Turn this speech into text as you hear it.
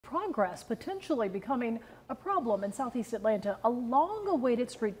progress potentially becoming a problem in Southeast Atlanta, a long-awaited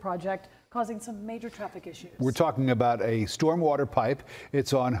street project causing some major traffic issues. We're talking about a stormwater pipe.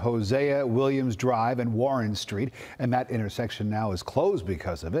 It's on Hosea Williams Drive and Warren Street, and that intersection now is closed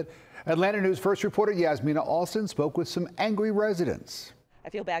because of it. Atlanta News First reporter Yasmina Alston spoke with some angry residents. I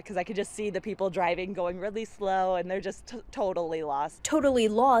feel bad because I could just see the people driving going really slow and they're just totally lost. Totally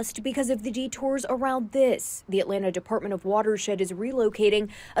lost because of the detours around this. The Atlanta Department of Watershed is relocating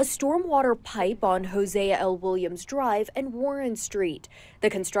a stormwater pipe on Hosea L. Williams Drive and Warren Street. The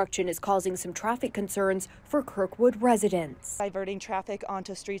construction is causing some traffic concerns for Kirkwood residents. Diverting traffic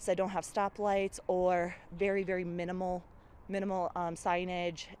onto streets that don't have stoplights or very, very minimal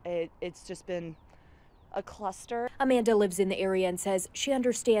signage. It's just been a cluster. Amanda lives in the area and says she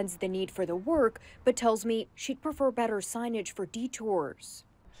understands the need for the work, but tells me she'd prefer better signage for detours.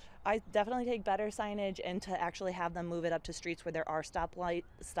 I definitely take better signage and to actually have them move it up to streets where there are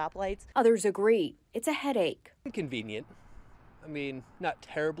stoplights. Others agree it's a headache. Inconvenient. I mean, not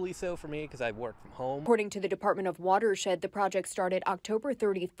terribly so for me because I work from home. According to the Department of Watershed, the project started October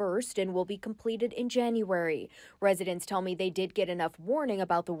 31st and will be completed in January. Residents tell me they did get enough warning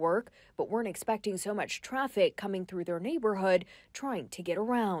about the work, but weren't expecting so much traffic coming through their neighborhood trying to get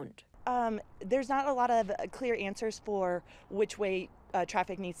around. There's not a lot of clear answers for which way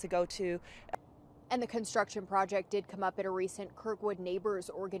traffic needs to go to. And the construction project did come up at a recent Kirkwood Neighbors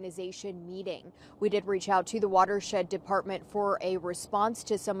Organization meeting. We did reach out to the Watershed Department for a response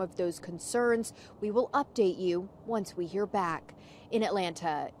to some of those concerns. We will update you once we hear back. In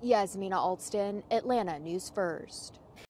Atlanta, Yasmina Alston, Atlanta News First.